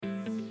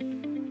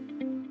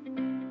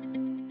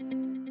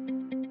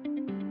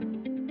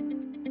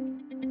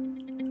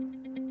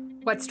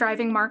What's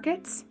driving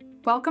markets?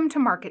 Welcome to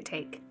Market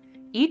Take.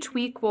 Each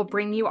week, we'll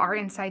bring you our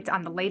insights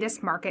on the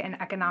latest market and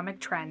economic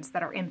trends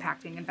that are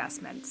impacting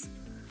investments.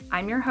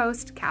 I'm your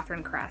host,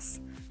 Catherine Kress,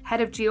 Head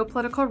of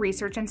Geopolitical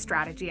Research and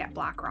Strategy at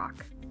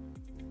BlackRock.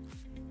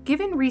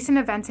 Given recent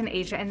events in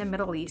Asia and the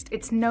Middle East,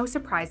 it's no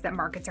surprise that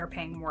markets are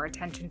paying more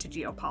attention to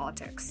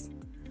geopolitics.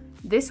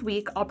 This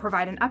week, I'll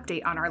provide an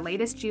update on our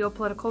latest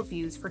geopolitical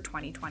views for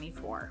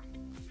 2024.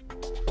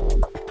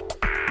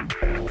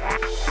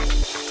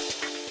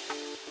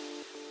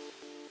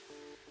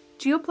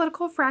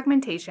 Geopolitical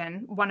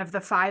fragmentation, one of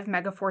the 5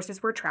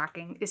 megaforces we're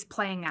tracking, is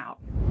playing out.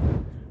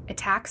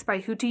 Attacks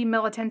by Houthi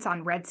militants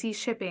on Red Sea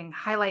shipping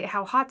highlight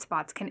how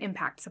hotspots can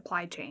impact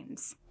supply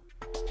chains.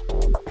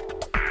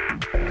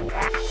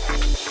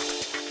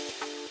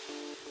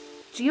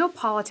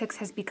 Geopolitics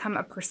has become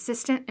a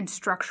persistent and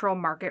structural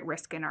market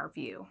risk in our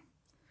view.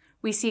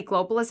 We see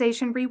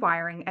globalization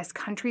rewiring as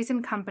countries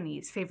and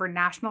companies favor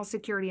national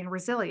security and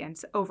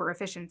resilience over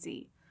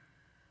efficiency.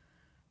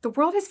 The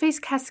world has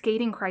faced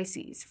cascading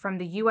crises, from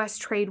the U.S.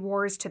 trade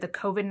wars to the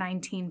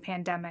COVID-19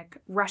 pandemic,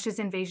 Russia's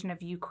invasion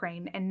of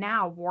Ukraine, and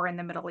now war in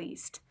the Middle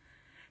East.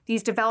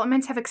 These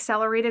developments have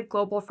accelerated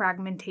global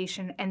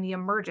fragmentation and the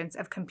emergence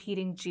of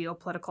competing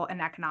geopolitical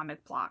and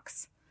economic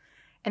blocs.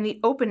 And the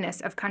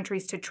openness of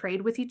countries to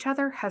trade with each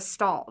other has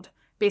stalled,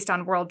 based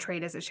on world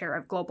trade as a share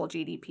of global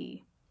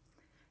GDP.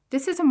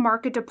 This is a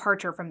marked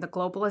departure from the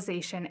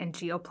globalization and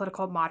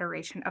geopolitical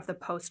moderation of the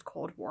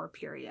post-Cold War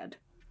period.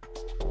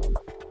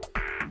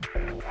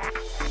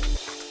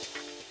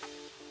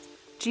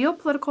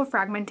 Geopolitical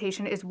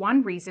fragmentation is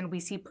one reason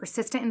we see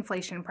persistent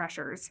inflation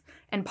pressures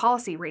and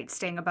policy rates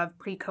staying above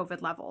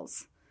pre-COVID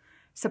levels.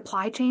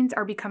 Supply chains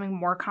are becoming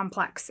more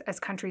complex as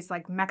countries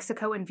like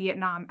Mexico and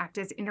Vietnam act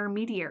as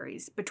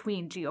intermediaries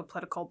between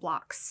geopolitical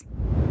blocs.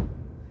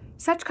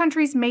 Such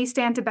countries may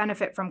stand to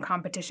benefit from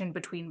competition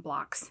between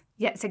blocs,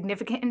 yet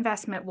significant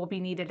investment will be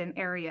needed in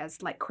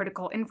areas like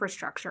critical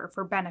infrastructure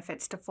for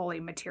benefits to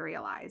fully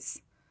materialize.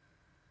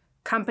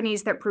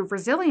 Companies that prove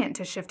resilient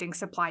to shifting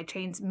supply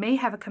chains may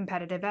have a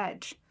competitive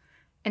edge,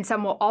 and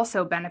some will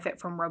also benefit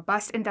from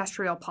robust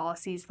industrial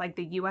policies like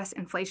the U.S.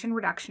 Inflation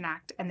Reduction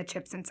Act and the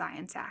CHIPS and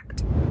Science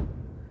Act.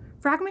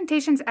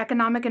 Fragmentation's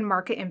economic and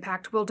market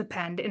impact will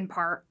depend, in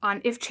part,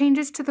 on if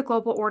changes to the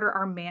global order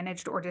are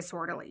managed or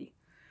disorderly.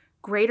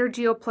 Greater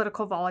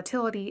geopolitical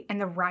volatility and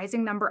the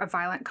rising number of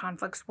violent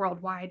conflicts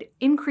worldwide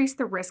increase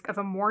the risk of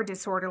a more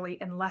disorderly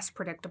and less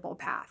predictable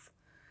path.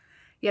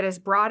 Yet as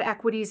broad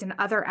equities and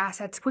other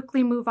assets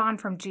quickly move on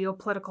from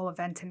geopolitical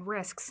events and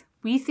risks,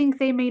 we think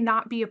they may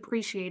not be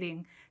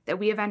appreciating that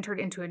we have entered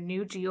into a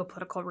new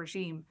geopolitical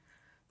regime.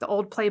 The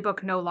old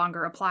playbook no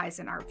longer applies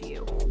in our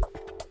view.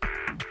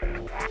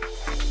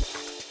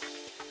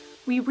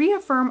 We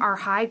reaffirm our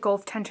high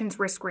Gulf tensions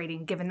risk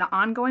rating given the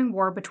ongoing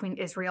war between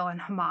Israel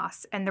and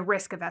Hamas and the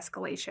risk of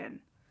escalation.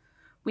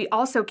 We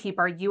also keep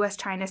our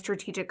U.S.-China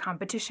strategic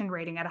competition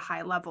rating at a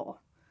high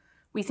level.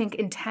 We think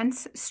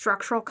intense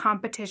structural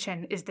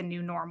competition is the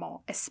new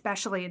normal,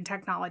 especially in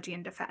technology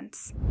and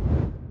defense.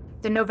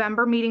 The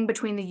November meeting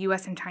between the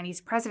U.S. and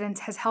Chinese presidents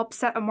has helped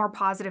set a more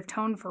positive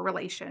tone for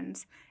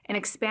relations and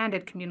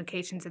expanded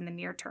communications in the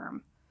near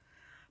term.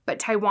 But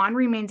Taiwan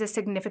remains a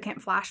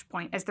significant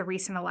flashpoint as the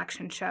recent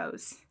election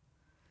shows.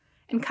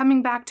 And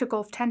coming back to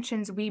Gulf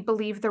tensions, we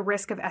believe the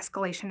risk of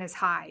escalation is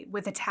high,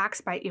 with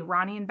attacks by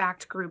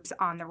Iranian-backed groups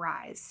on the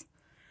rise.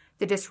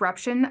 The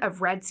disruption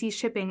of Red Sea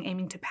shipping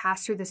aiming to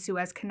pass through the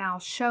Suez Canal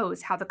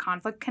shows how the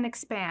conflict can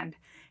expand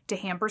to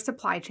hamper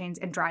supply chains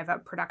and drive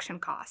up production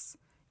costs,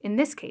 in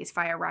this case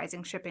via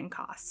rising shipping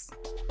costs.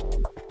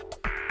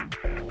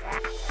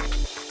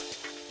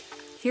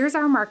 Here's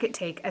our market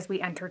take as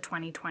we enter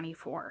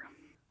 2024.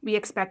 We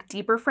expect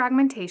deeper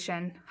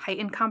fragmentation,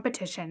 heightened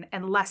competition,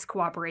 and less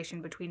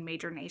cooperation between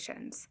major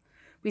nations.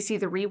 We see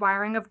the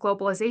rewiring of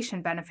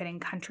globalization benefiting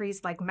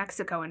countries like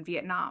Mexico and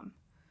Vietnam.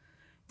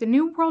 The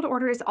New World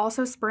Order is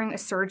also spurring a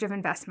surge of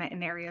investment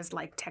in areas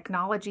like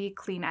technology,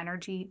 clean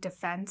energy,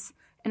 defense,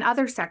 and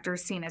other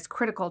sectors seen as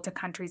critical to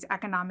countries'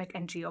 economic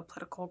and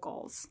geopolitical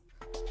goals.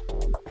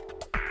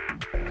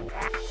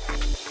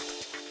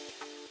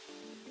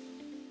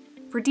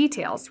 For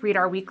details, read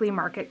our weekly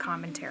market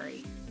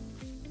commentary.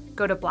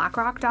 Go to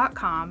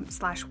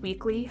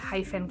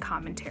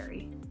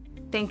blackrock.com/weekly-commentary.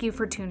 Thank you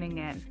for tuning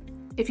in.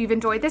 If you've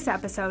enjoyed this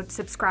episode,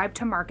 subscribe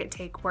to Market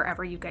Take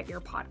wherever you get your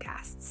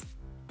podcasts.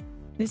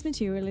 This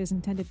material is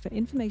intended for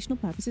informational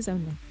purposes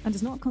only and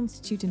does not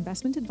constitute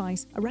investment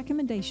advice, a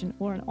recommendation,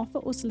 or an offer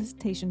or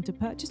solicitation to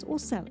purchase or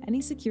sell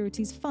any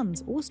securities,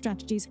 funds, or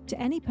strategies to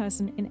any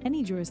person in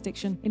any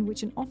jurisdiction in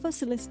which an offer,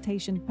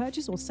 solicitation,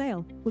 purchase, or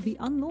sale would be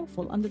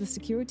unlawful under the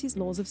securities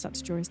laws of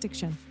such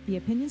jurisdiction. The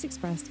opinions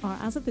expressed are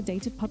as of the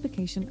date of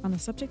publication and are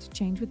subject to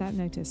change without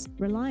notice.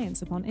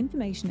 Reliance upon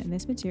information in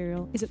this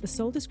material is at the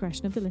sole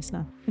discretion of the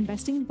listener.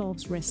 Investing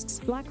involves risks.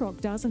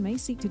 BlackRock does and may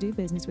seek to do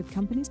business with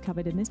companies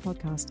covered in this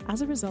podcast.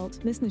 As a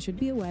result, listeners should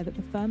be aware that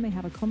the firm may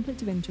have a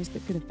conflict of interest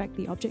that could affect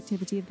the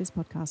objectivity of this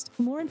podcast.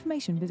 For more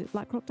information, visit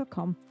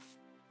blackrock.com.